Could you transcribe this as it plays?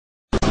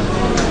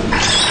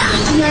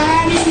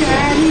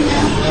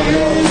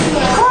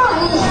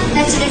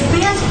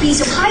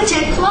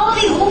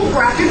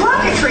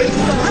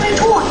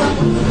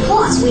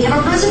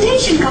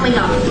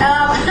enough.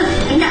 Now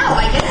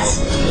I guess.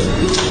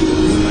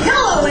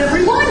 Hello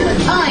everyone,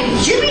 I'm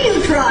Jimmy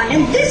Neutron,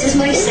 and this is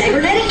my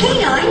cybernetic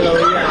canine,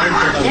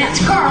 Carl.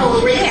 That's Carl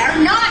over there,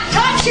 not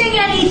touching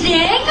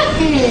anything.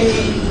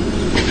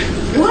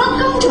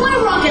 Welcome to my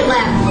rocket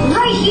lab,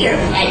 right here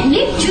at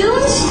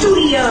Nicktoon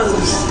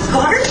Studios.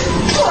 Carter,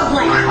 Frog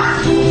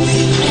Lab.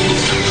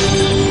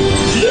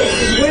 This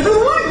is where the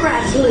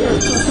Rugrats live.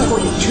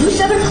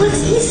 0.27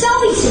 clicks east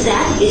southeast of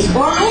that is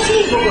Arnold's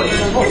neighborhood.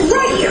 And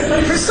right here,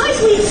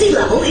 precisely at sea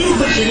level, is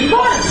Bikini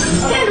Bottom.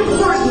 And of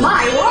course,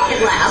 my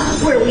rocket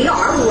lab, where we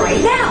are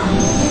right now.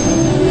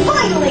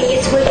 Finally,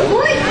 it's with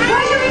great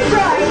pleasure and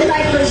pride that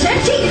I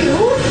present to you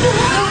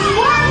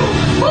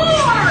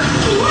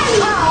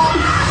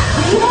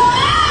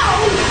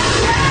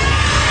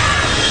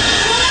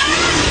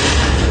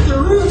the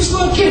room's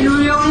looking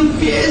really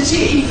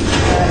busy.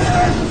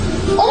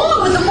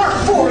 Along with the Mark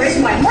IV is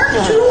my Mark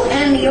II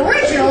and the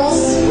original,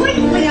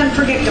 slightly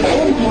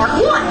unpredictable Mark I.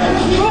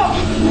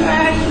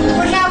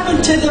 What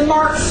happened to the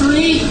Mark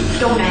III?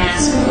 Don't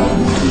ask.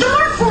 The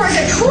Mark IV is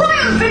a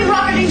triumph in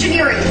rocket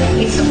engineering.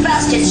 It's the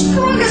fastest,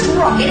 strongest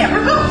rocket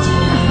ever built.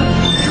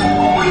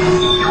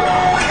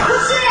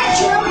 What's that,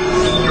 Jim?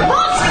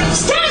 Boss,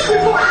 status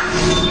report.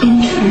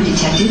 Intruder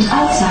detected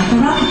outside the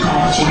rocket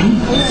lab, Jimmy.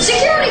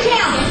 Security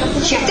cam.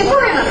 Check the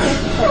perimeter.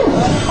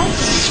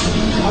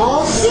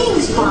 All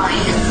seems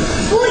fine.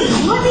 Please,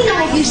 let me know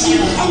if you see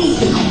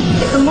anything.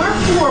 If the Mark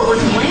IV were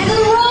to land in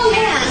the wrong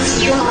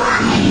hands,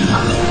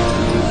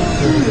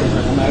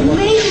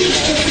 maybe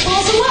it's just a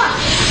false alarm.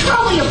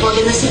 Probably a bug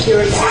in the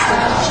security system.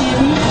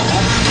 Jimmy?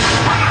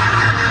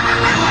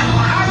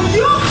 Are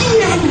you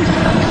in?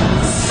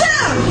 So,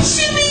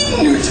 Jimmy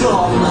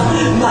Neutron,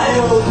 my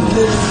old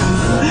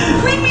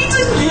nemesis. We meet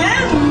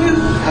again.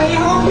 I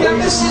hope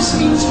Nemesis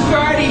means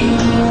party.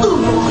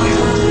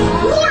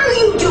 What are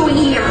you doing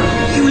here?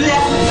 You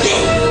left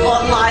it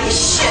on my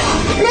ship,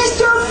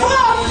 Mr.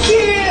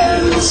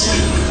 Flopkins!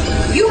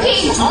 You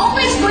came all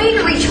this way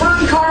to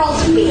return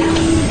Carl's beer.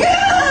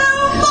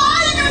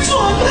 My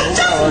Neutron!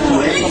 Just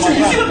wait till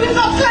you feel it's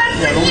not planned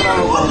for you!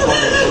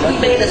 We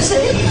made a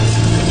mistake.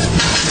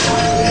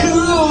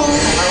 Cool.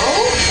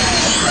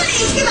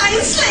 Please, can I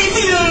enslave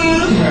you?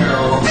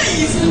 No.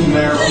 Please.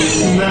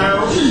 No.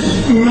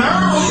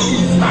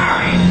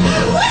 Fine.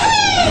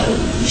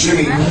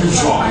 Jimmy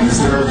Neutron is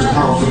the very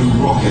powerful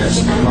rocket,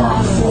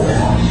 Mark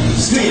IV.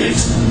 Steal it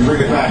and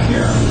bring it back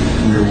here.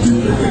 We'll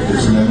duplicate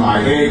this, and then my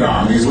egg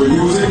armies will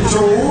use it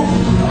too.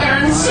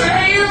 And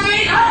save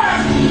the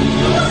Earth!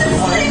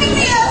 Saving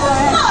the Earth?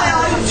 My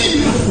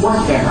idea!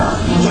 Whatever.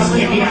 Just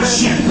give me a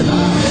ship.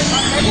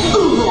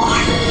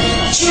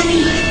 Jimmy,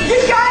 you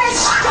gotta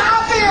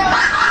stop him!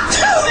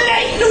 Too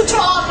late,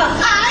 Neutron!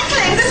 I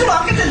claim this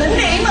rocket in the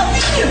name of the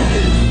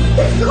Union.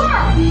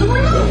 Carl, the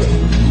remote.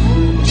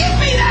 Give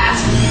me that!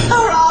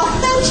 Or I'll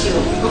hurt you.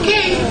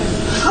 Okay?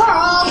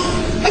 Carl,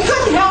 I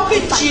couldn't help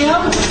it,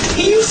 Jim.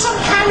 He used some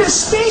kind of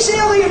space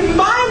alien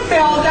mind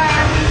meld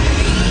on.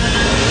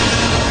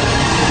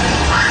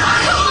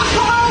 Come on,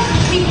 Carl.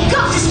 We've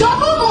got to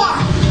stop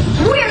Omar.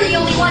 We're the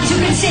only ones who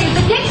can save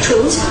the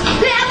Nicktoons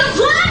and the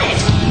planet.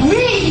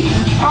 Me?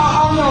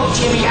 Oh, no,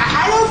 Jimmy.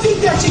 I don't think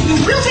that's a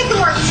good... We'll take the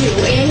Mark II,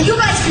 and you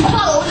guys can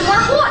follow the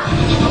Mark I.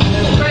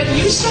 But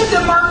you said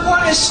the Mark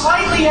I is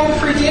slightly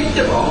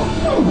unpredictable.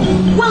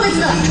 Well, it's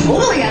not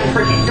totally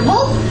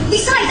unpredictable.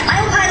 Besides,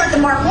 I'll pilot the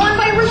Mark I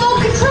by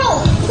remote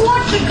control.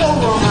 What could go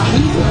wrong?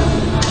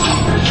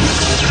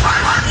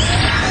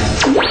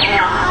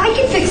 I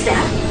can fix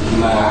that.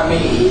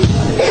 Mommy.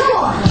 Come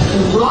on,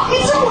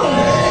 rockets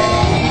away.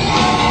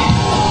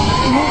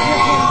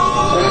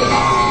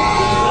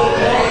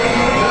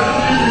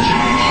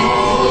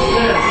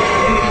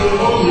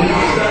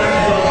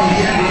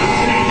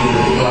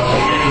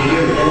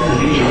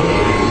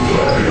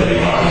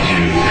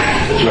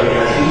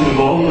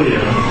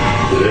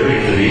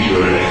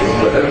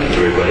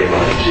 Everybody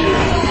likes you.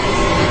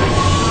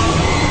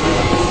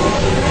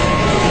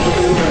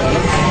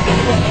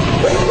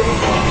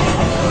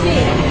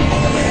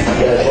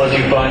 Guys, once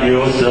you find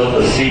yourself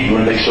a seat, you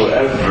want to make sure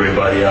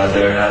everybody out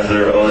there has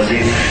their own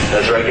seat.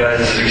 That's right, guys.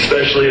 This is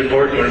especially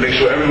important. You want to make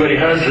sure everybody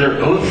has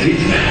their own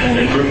seats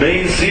and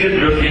remain seated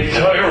throughout the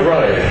entire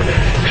ride.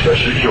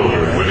 Especially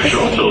children. Make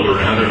sure children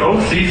have their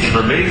own seats and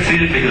remain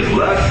seated because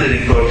lap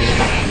sitting, folks,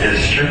 is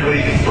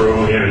strictly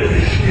prohibited.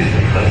 Excuse me.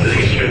 Lap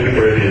sitting is strictly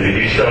prohibited.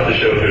 If you stop the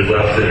show, there's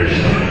lap sitters.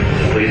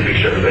 So please make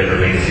sure everybody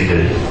remains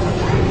seated.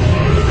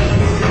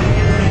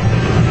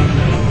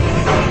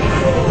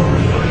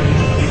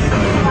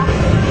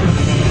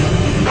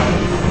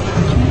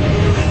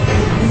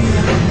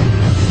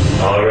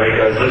 All right,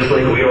 guys, looks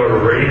like we are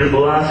ready to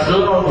blast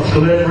off. Let's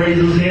go ahead and raise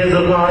those hands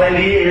up high in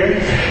the air,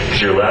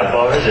 because your lap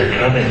bars are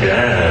coming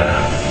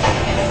down.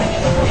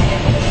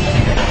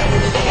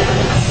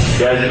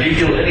 Guys, if you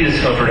feel any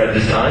discomfort at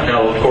this time,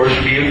 now, of course,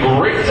 would be a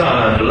great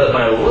time to let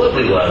my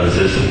lovely lab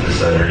assistant, the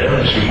center know.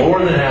 I'd be more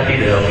than happy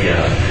to help you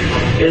out.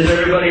 Is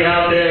everybody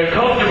out there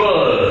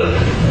comfortable?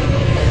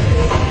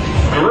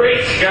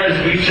 Great. guys,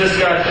 we just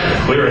got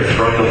clearance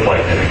from the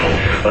flight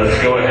deck.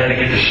 Let's go ahead and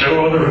get the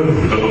show on the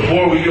road. But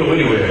before we go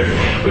anywhere,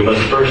 we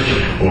must first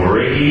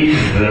raise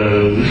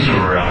those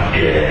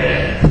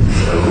rockets.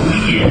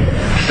 Oh yeah.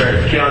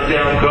 Start the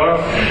countdown, Carl.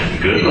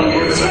 Good luck,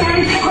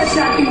 everybody. Let's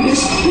not do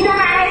this. 9.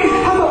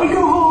 How about we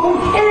go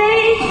home? 8.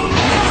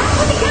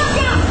 With the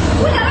countdown,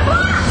 we got a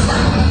blast!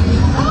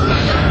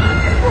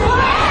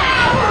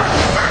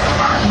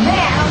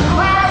 Man, I'm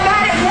glad I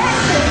got it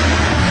nested.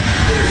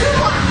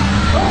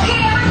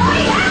 Okay,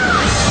 everybody, out!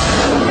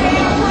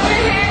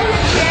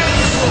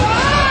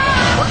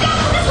 Look out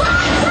for this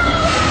rock!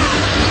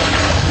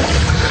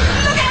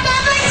 Look out,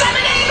 that big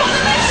 7-8 on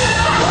the mission!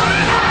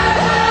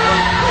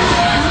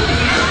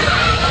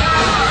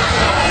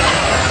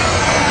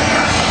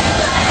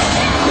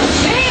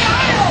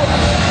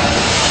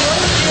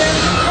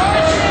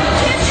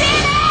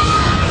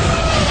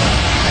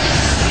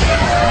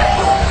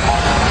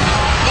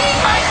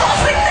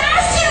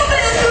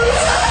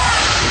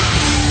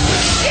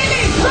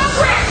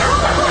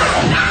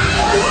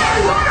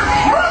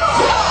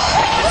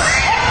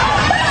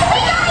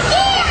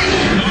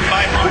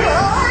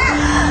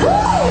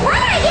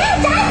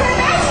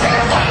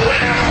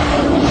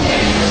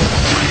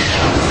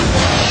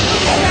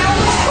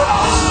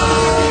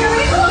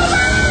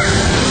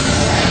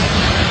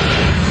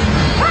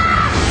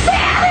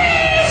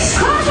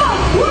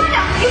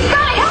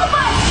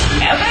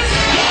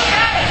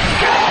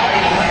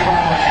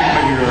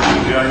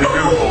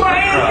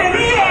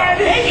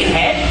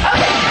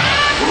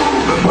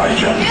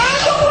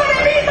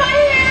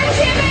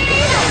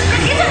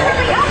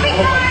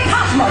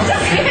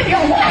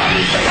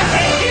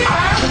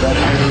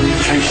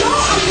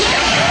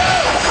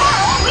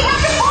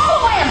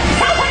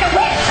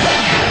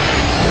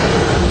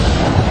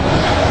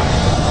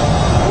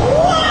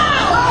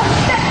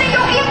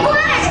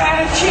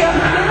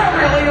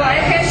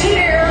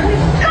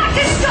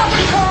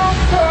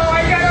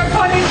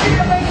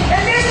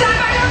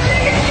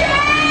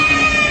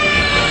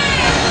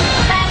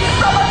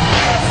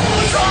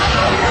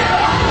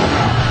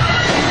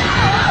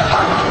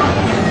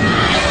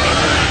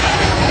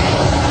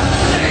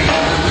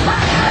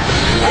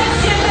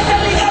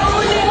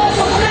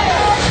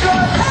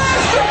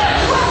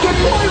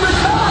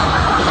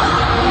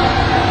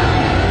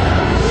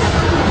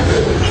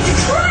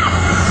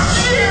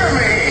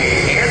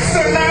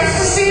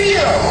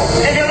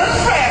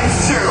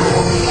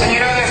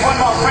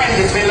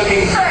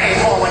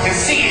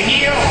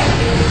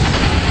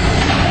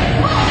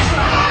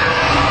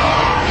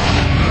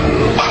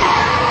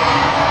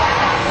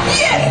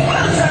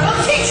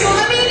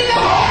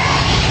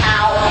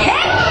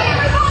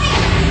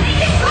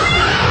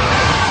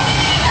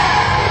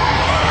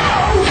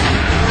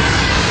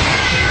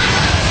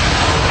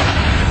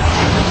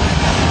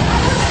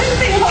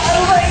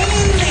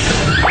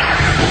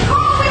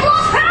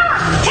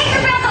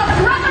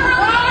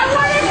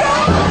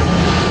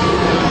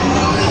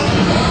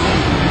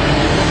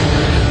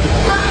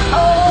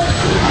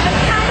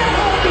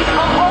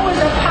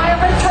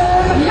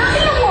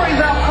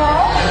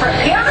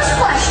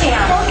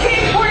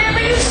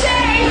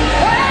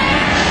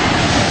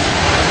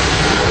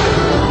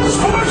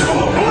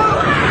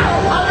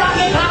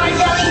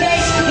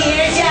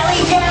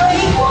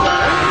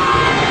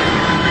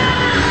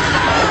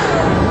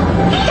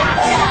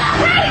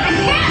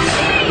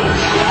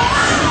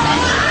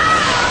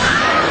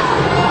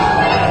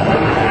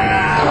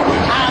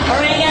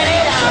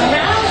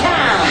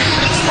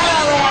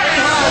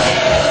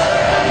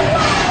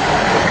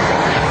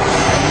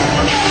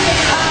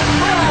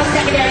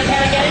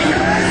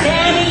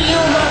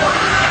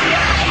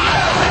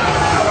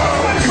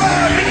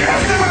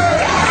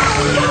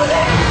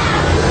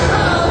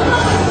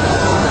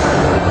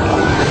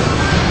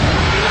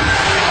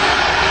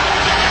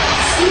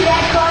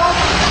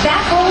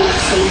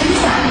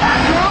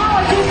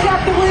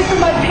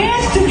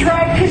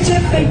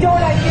 They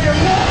don't, I get them.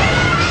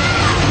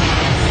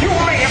 You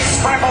may have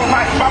scrambled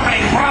my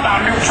bumbling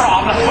brother,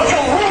 Neutron, but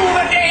you'll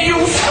rue the day you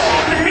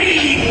scorned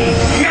me.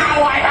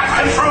 Now I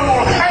have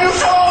control, and you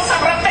shall all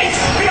suffer a fate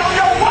beyond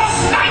your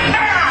worst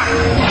nightmare.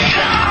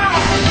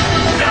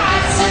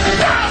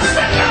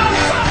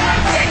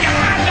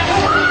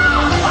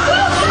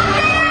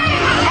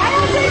 I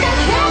don't think I'm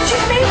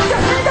catching me.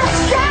 The feathers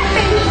got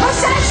me.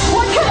 Besides,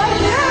 what can I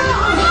do?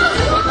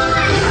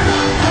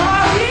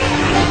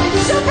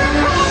 Super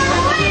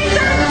color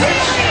laser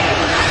beam!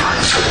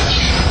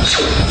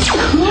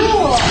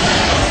 Cool.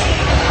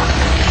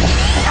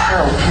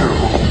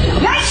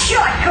 Nice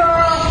shot,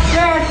 girl.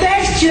 Yeah,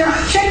 thanks, Jim.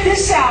 Check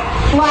this out.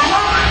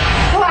 Lava,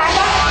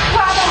 lava,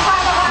 lava,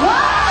 lava,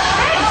 lava.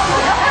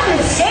 I'm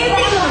the same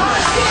thing.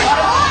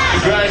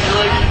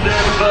 Congratulations,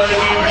 everybody.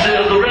 Give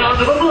yourselves a round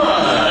of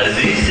applause.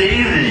 He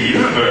saves the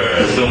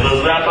universe. So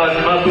let's wrap up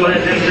go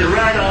ahead and sit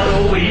right on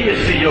over here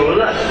to your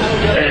left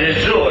and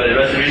enjoy the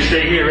rest of your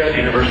stay here at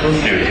Universal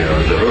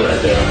Studios. So roll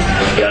that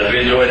down. Guys, we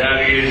enjoyed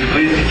having you. So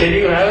please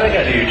continue having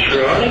a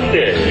Neutronic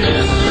day.